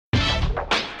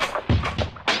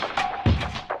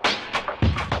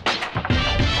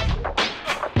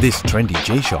This trendy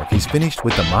G-Shock is finished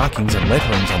with the markings and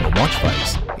letterings on the watch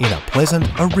face in a pleasant,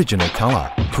 original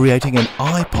colour, creating an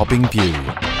eye-popping view.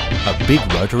 A big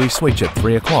rotary switch at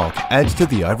 3 o'clock adds to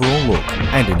the overall look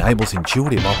and enables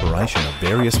intuitive operation of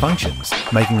various functions,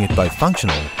 making it both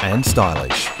functional and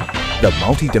stylish. The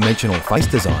multi-dimensional face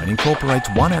design incorporates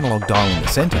one analogue dial in the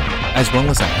centre, as well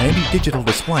as a handy digital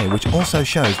display which also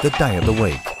shows the day of the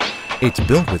week. It's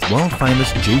built with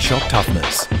world-famous G-Shock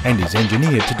toughness and is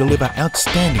engineered to deliver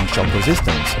outstanding shock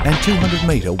resistance and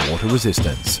 200-metre water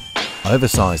resistance.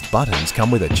 Oversized buttons come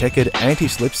with a checkered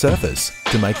anti-slip surface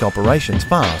to make operations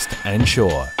fast and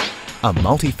sure. A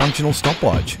multifunctional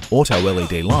stopwatch, auto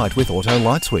LED light with auto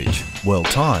light switch, world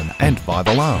time and 5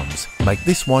 alarms make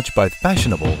this watch both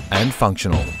fashionable and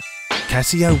functional.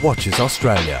 Casio Watches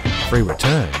Australia. Free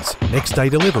returns, next day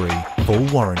delivery, full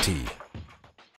warranty.